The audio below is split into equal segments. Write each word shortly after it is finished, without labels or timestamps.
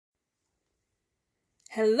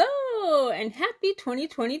Hello and happy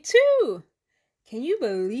 2022! Can you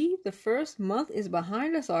believe the first month is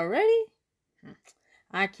behind us already?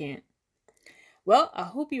 I can't. Well, I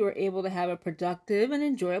hope you were able to have a productive and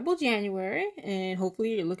enjoyable January, and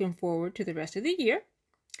hopefully you're looking forward to the rest of the year.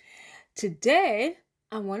 Today,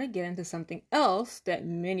 I want to get into something else that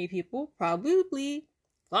many people probably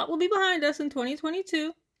thought will be behind us in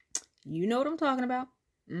 2022. You know what I'm talking about.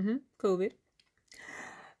 COVID.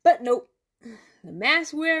 But nope. The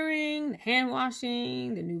mask wearing, the hand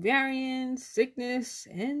washing, the new variants, sickness,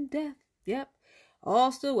 and death. Yep,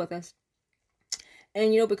 all still with us.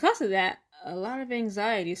 And because of that, a lot of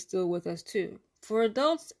anxiety is still with us too, for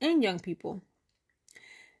adults and young people.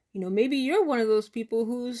 Maybe you're one of those people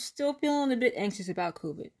who's still feeling a bit anxious about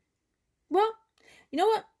COVID. Well, you know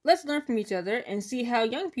what? Let's learn from each other and see how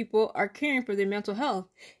young people are caring for their mental health,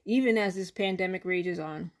 even as this pandemic rages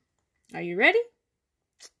on. Are you ready?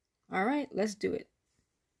 All right, let's do it.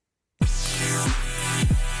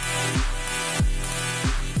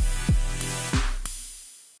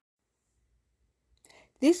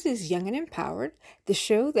 This is Young and Empowered, the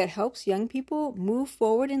show that helps young people move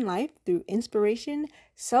forward in life through inspiration,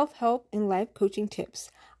 self-help, and life coaching tips.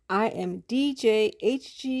 I am DJ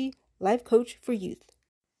HG, Life Coach for Youth.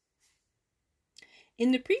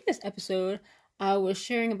 In the previous episode, I was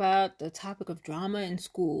sharing about the topic of drama in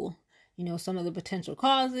school. Some of the potential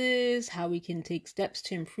causes, how we can take steps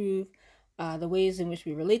to improve the ways in which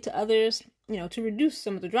we relate to others, to reduce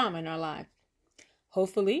some of the drama in our life.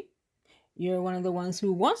 Hopefully, you're one of the ones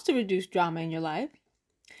who wants to reduce drama in your life.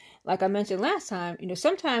 Like I mentioned last time,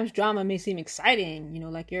 sometimes drama may seem exciting,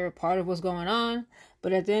 like you're a part of what's going on.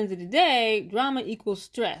 But at the end of the day, drama equals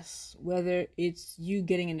stress, whether it's you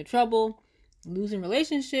getting into trouble, losing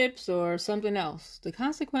relationships, or something else. The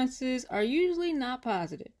consequences are usually not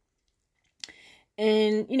positive.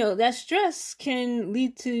 And, that stress can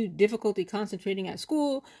lead to difficulty concentrating at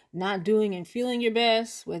school, not doing and feeling your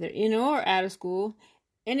best, whether in or out of school.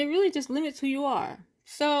 And it really just limits who you are.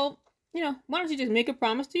 So, why don't you just make a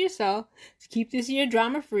promise to yourself to keep this year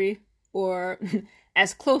drama-free, or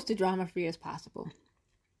as close to drama-free as possible.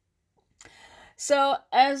 So,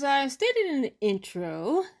 as I stated in the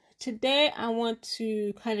intro, today I want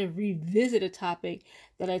to kind of revisit a topic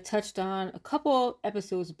that I touched on a couple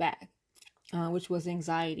episodes back, which was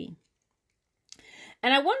anxiety.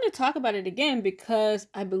 And I wanted to talk about it again because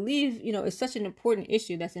I believe, it's such an important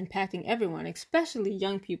issue that's impacting everyone, especially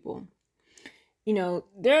young people.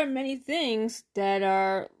 There are many things that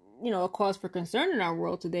are, a cause for concern in our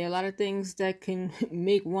world today. A lot of things that can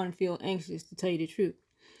make one feel anxious, to tell you the truth.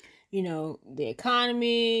 The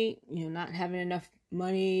economy, not having enough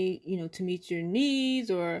money, to meet your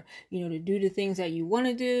needs or, to do the things that you want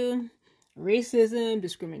to do. Racism,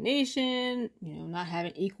 discrimination, not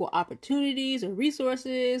having equal opportunities or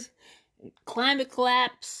resources, climate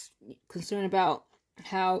collapse, concern about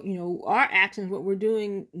how, our actions, what we're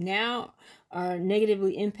doing now, are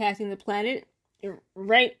negatively impacting the planet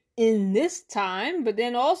right in this time, but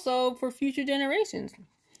then also for future generations.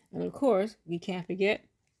 And of course, we can't forget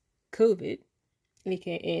COVID,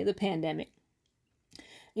 aka the pandemic.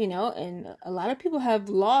 And a lot of people have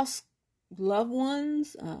lost loved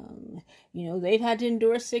ones. They've had to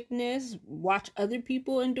endure sickness, watch other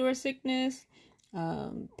people endure sickness.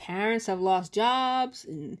 Parents have lost jobs,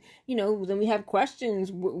 and then we have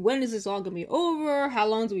questions: when is this all gonna be over? How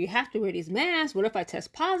long do we have to wear these masks? What if I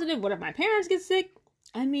test positive? What if my parents get sick?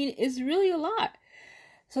 I mean, it's really a lot.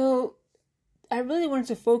 So I really wanted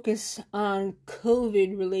to focus on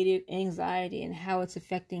COVID related anxiety and how it's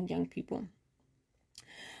affecting young people.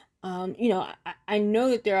 I know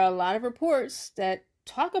that there are a lot of reports that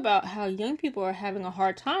talk about how young people are having a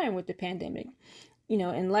hard time with the pandemic.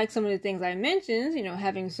 And like some of the things I mentioned,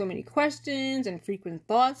 having so many questions and frequent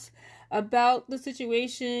thoughts about the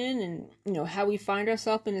situation and, how we find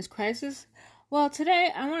ourselves in this crisis. Well, today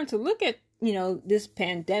I wanted to look at, this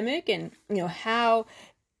pandemic and, how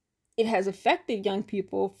it has affected young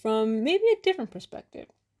people from maybe a different perspective.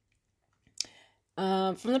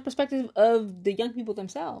 From the perspective of the young people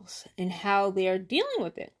themselves and how they are dealing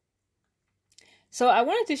with it. So I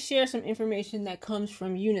wanted to share some information that comes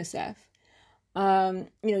from UNICEF.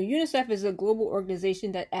 UNICEF is a global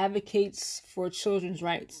organization that advocates for children's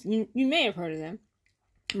rights. You may have heard of them.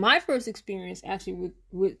 My first experience actually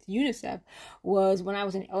with UNICEF was when I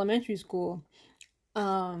was in elementary school.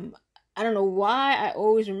 I don't know why I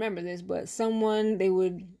always remember this, but they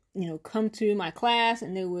would, come to my class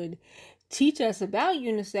and they would teach us about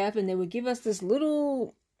UNICEF, and they would give us this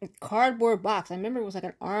little cardboard box. I remember it was like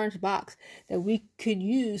an orange box that we could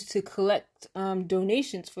use to collect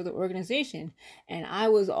donations for the organization. And I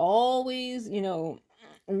was always,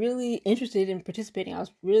 really interested in participating. I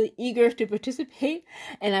was really eager to participate.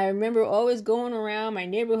 And I remember always going around my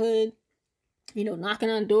neighborhood, knocking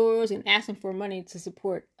on doors and asking for money to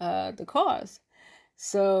support the cause.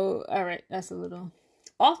 So, all right, that's a little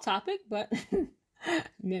off topic, but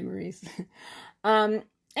memories.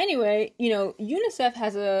 Anyway, UNICEF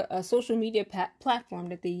has a social media platform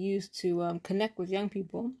that they use to connect with young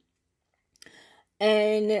people.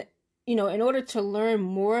 And, in order to learn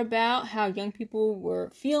more about how young people were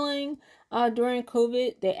feeling during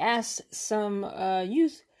COVID, they asked some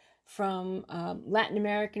youth from Latin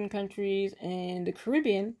American countries and the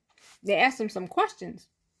Caribbean. They asked them some questions.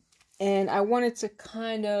 And I wanted to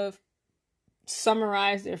kind of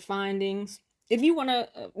summarize their findings. If you want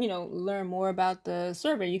to, learn more about the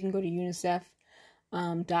survey, you can go to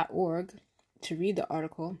unicef.org to read the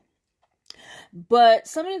article. But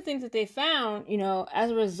some of the things that they found,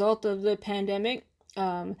 as a result of the pandemic,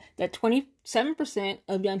 that 27%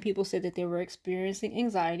 of young people said that they were experiencing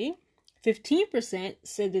anxiety. 15%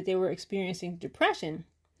 said that they were experiencing depression.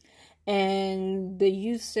 And the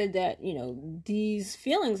youth said that, these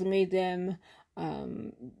feelings made them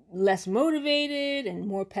less motivated and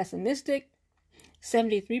more pessimistic.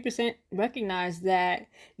 73% recognized that,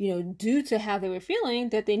 due to how they were feeling,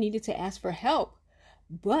 that they needed to ask for help.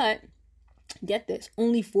 But get this,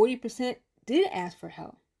 only 40% did ask for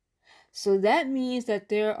help. So that means that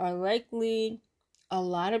there are likely a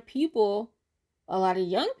lot of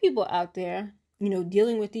young people out there,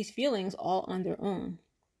 dealing with these feelings all on their own.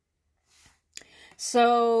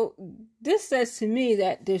 So this says to me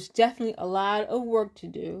that there's definitely a lot of work to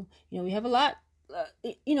do. We have a lot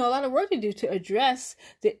of work to do to address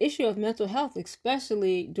the issue of mental health,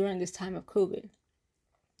 especially during this time of COVID.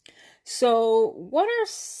 So what are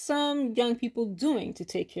some young people doing to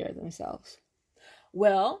take care of themselves?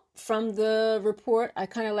 Well, from the report, I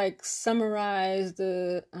kind of summarized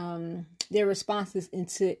their responses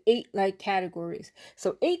into 8 categories.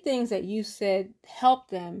 So 8 things that you said help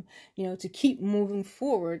them, to keep moving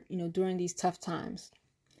forward, during these tough times.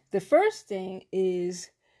 The first thing is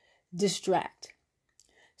distract.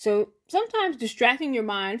 So sometimes distracting your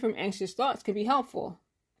mind from anxious thoughts can be helpful.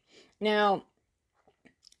 Now,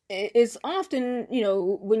 it's often,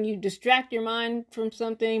 when you distract your mind from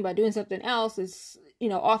something by doing something else, it's,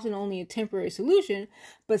 often only a temporary solution,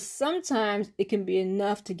 but sometimes it can be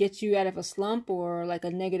enough to get you out of a slump or a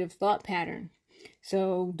negative thought pattern.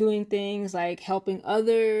 So doing things like helping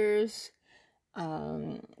others,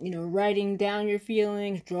 writing down your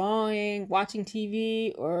feelings, drawing, watching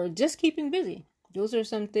TV, or just keeping busy. Those are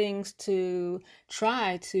some things to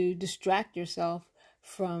try to distract yourself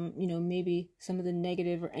from, maybe some of the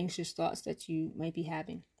negative or anxious thoughts that you might be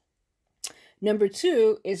having. Number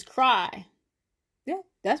 2 is cry. Yeah,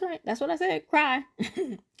 that's right. That's what I said. Cry.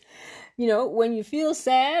 When you feel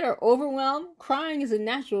sad or overwhelmed, crying is a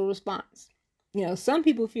natural response. Some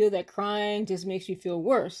people feel that crying just makes you feel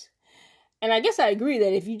worse. And I guess I agree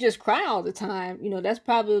that if you just cry all the time, that's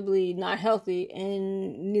probably not healthy,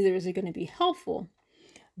 and neither is it going to be helpful.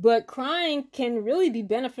 But crying can really be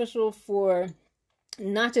beneficial for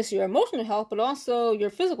not just your emotional health, but also your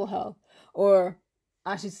physical health. Or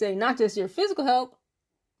I should say, not just your physical health,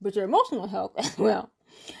 but your emotional health as well.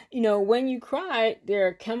 When you cry, there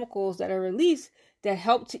are chemicals that are released that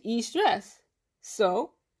help to ease stress.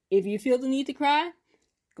 So if you feel the need to cry,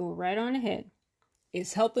 go right on ahead.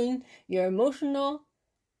 It's helping your emotional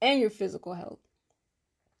and your physical health.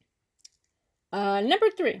 Number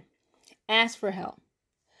 3, ask for help.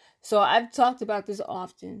 So I've talked about this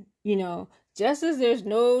often. Just as there's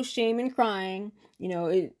no shame in crying,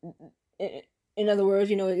 in other words,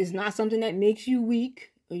 it's not something that makes you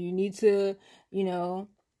weak, or you need to,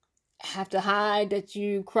 have to hide that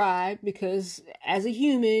you cry, because as a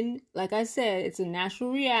human, like I said, it's a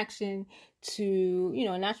natural reaction to,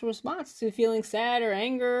 a natural response to feeling sad or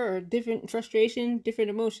anger or different frustration, different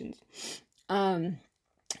emotions.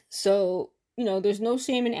 So, there's no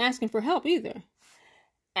shame in asking for help either.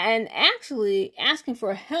 And actually, asking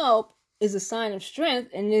for help is a sign of strength,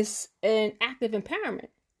 and it's an act of empowerment.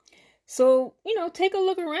 So, take a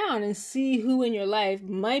look around and see who in your life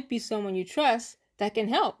might be someone you trust that can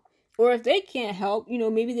help. Or if they can't help,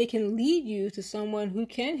 maybe they can lead you to someone who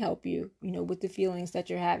can help you, with the feelings that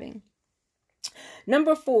you're having.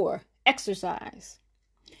 Number 4, exercise.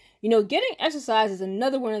 Getting exercise is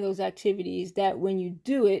another one of those activities that when you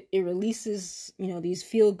do it, it releases, these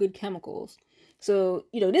feel-good chemicals. So,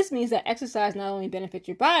 this means that exercise not only benefits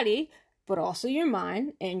your body, but also your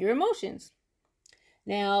mind and your emotions.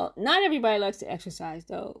 Now, not everybody likes to exercise,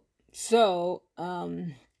 though. So,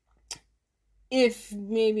 if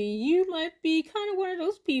maybe you might be kind of one of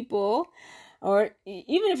those people, or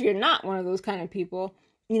even if you're not one of those kind of people,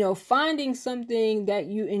 finding something that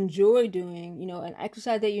you enjoy doing, an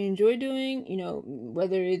exercise that you enjoy doing,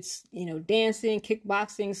 whether it's, dancing,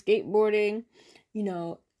 kickboxing, skateboarding,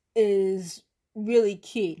 is really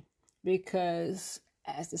key, because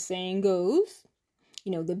as the saying goes,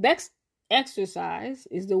 the best exercise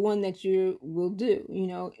is the one that you will do.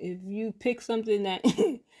 If you pick something that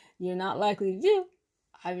you're not likely to do,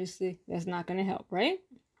 obviously that's not going to help, right?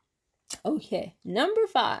 Okay, number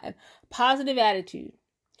 5, positive attitude.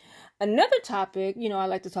 Another topic, I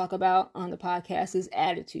like to talk about on the podcast is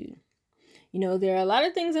attitude. There are a lot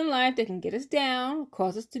of things in life that can get us down,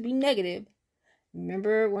 cause us to be negative.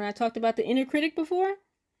 Remember when I talked about the inner critic before?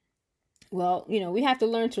 Well, we have to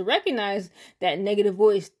learn to recognize that negative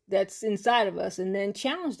voice that's inside of us and then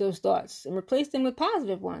challenge those thoughts and replace them with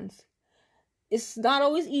positive ones. It's not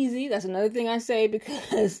always easy. That's another thing I say,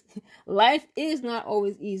 because life is not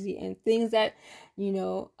always easy, and things that,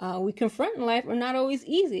 we confront in life are not always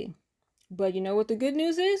easy. But you know what the good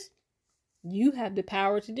news is? You have the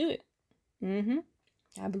power to do it.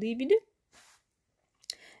 I believe you do.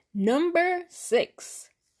 Number 6,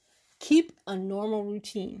 keep a normal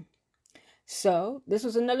routine. So this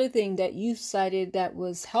was another thing that you cited that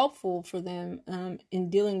was helpful for them in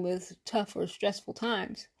dealing with tough or stressful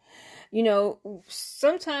times.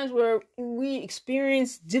 Sometimes where we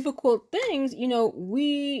experience difficult things,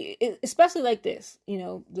 especially like this,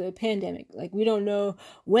 the pandemic, like we don't know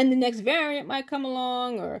when the next variant might come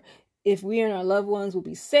along, or if we and our loved ones will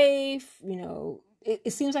be safe.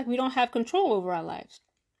 It seems like we don't have control over our lives.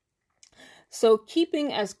 So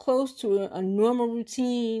keeping as close to a normal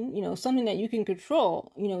routine, something that you can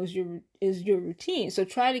control, is your routine. So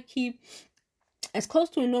try to keep as close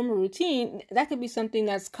to a normal routine. That could be something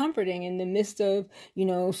that's comforting in the midst of,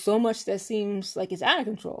 so much that seems like it's out of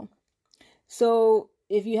control. So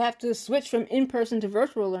if you have to switch from in-person to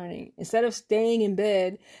virtual learning, instead of staying in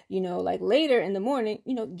bed, like later in the morning,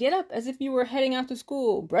 get up as if you were heading out to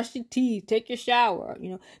school, brush your teeth, take your shower,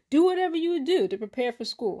 do whatever you would do to prepare for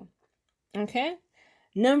school. Okay?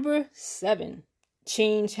 Number 7,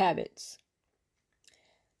 change habits.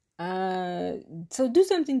 So do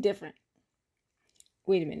something different.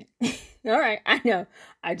 Wait a minute. All right, I know.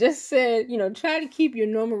 I just said, try to keep your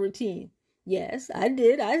normal routine. Yes, I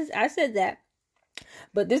did. I said that.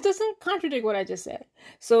 But this doesn't contradict what I just said.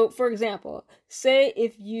 So, for example, say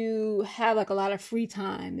if you have like a lot of free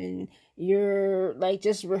time and you're like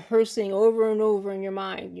just rehearsing over and over in your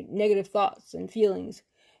mind your negative thoughts and feelings,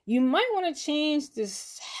 you might want to change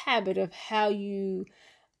this habit of how you,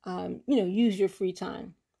 use your free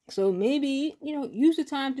time. So maybe, use the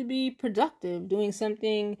time to be productive, doing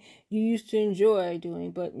something you used to enjoy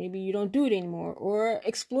doing, but maybe you don't do it anymore, or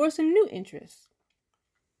explore some new interests.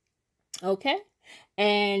 Okay?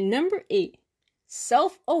 And number 8,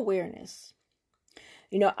 self-awareness.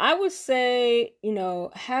 I would say,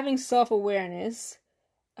 having self-awareness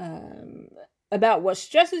about what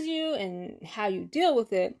stresses you and how you deal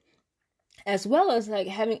with it, as well as like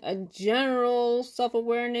having a general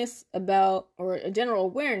self-awareness about, or a general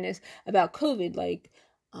awareness about COVID, like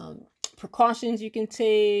precautions you can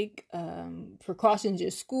take, precautions your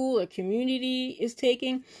school or community is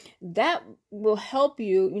taking. That will help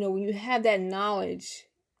you, when you have that knowledge,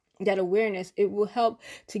 that awareness, it will help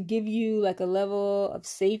to give you like a level of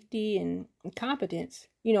safety and competence.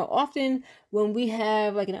 Often when we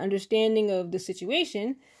have like an understanding of the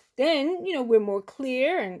situation, then, we're more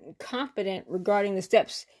clear and confident regarding the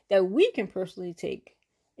steps that we can personally take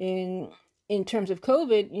in terms of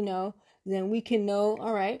COVID, then we can know,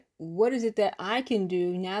 all right, what is it that I can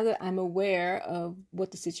do now that I'm aware of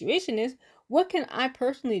what the situation is? What can I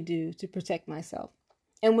personally do to protect myself?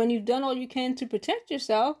 And when you've done all you can to protect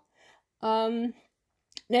yourself, then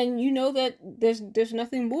you know that there's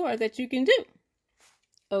nothing more that you can do.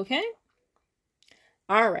 Okay?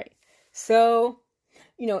 All right. So,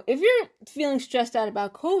 if you're feeling stressed out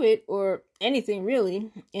about COVID or anything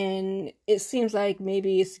really, and it seems like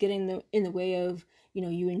maybe it's getting in the way of,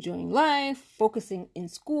 you enjoying life, focusing in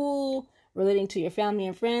school, relating to your family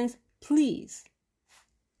and friends, please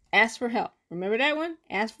ask for help. Remember that one?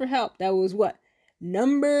 Ask for help. That was what?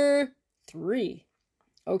 Number 3.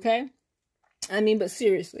 Okay? But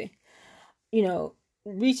seriously,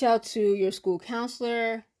 reach out to your school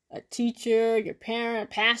counselor, a teacher, your parent,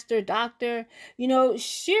 pastor, doctor,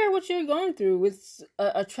 share what you're going through with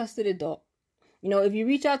a trusted adult. If you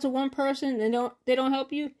reach out to one person and they don't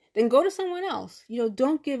help you, then go to someone else.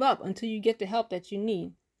 Don't give up until you get the help that you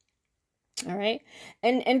need. All right.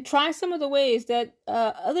 And try some of the ways that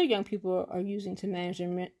other young people are using to manage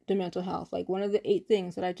their mental health. Like one of the 8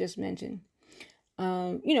 things that I just mentioned.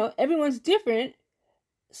 Everyone's different.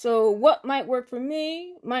 So what might work for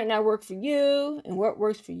me might not work for you. And what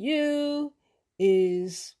works for you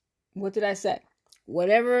is, what did I say?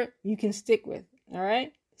 Whatever you can stick with. All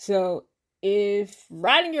right. So if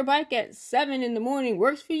riding your bike at 7 a.m.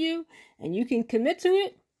 works for you and you can commit to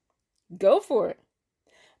it, go for it.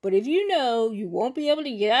 But if you know you won't be able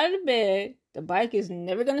to get out of the bed, the bike is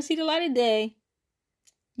never going to see the light of day,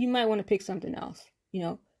 you might want to pick something else.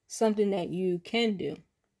 Something that you can do,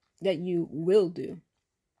 that you will do.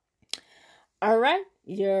 All right,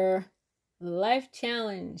 your life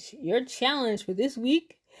challenge. Your challenge for this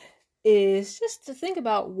week is just to think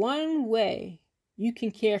about one way you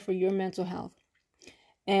can care for your mental health.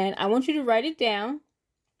 And I want you to write it down.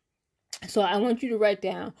 So I want you to write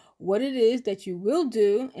down what it is that you will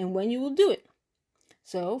do and when you will do it.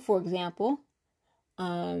 So, for example,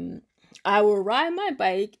 I will ride my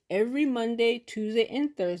bike every Monday, Tuesday,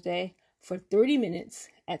 and Thursday for 30 minutes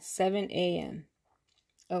at 7 a.m.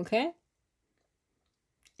 Okay?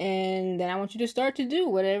 And then I want you to start to do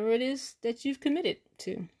whatever it is that you've committed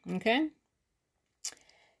to. Okay?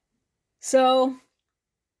 So,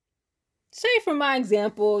 say for my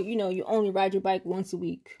example, you only ride your bike once a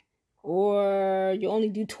week. Or you only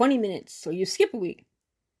do 20 minutes. Or you skip a week.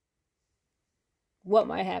 What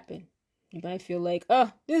might happen? You might feel like,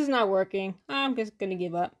 oh, this is not working. I'm just going to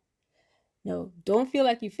give up. No, don't feel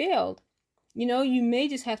like you failed. You may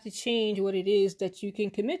just have to change what it is that you can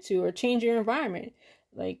commit to or change your environment.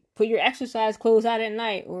 Like put your exercise clothes out at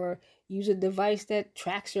night or use a device that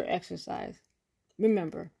tracks your exercise.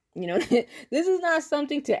 Remember, this is not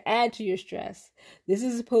something to add to your stress. This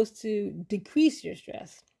is supposed to decrease your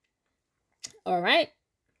stress. All right?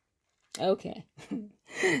 Okay.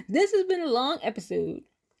 This has been a long episode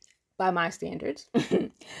by my standards.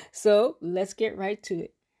 So let's get right to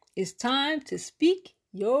it. It's time to speak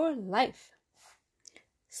your life.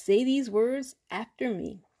 Say these words after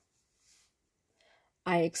me.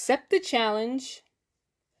 I accept the challenge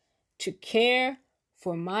to care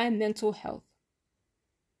for my mental health.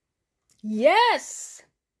 Yes!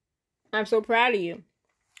 I'm so proud of you.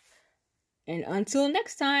 And until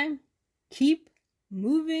next time, keep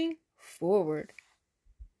moving forward.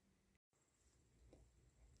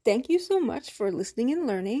 Thank you so much for listening and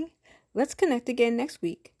learning. Let's connect again next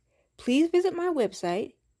week. Please visit my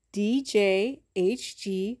website,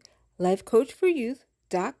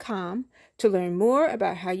 djhglifecoachforyouth.com, to learn more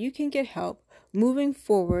about how you can get help moving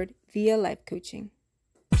forward via life coaching.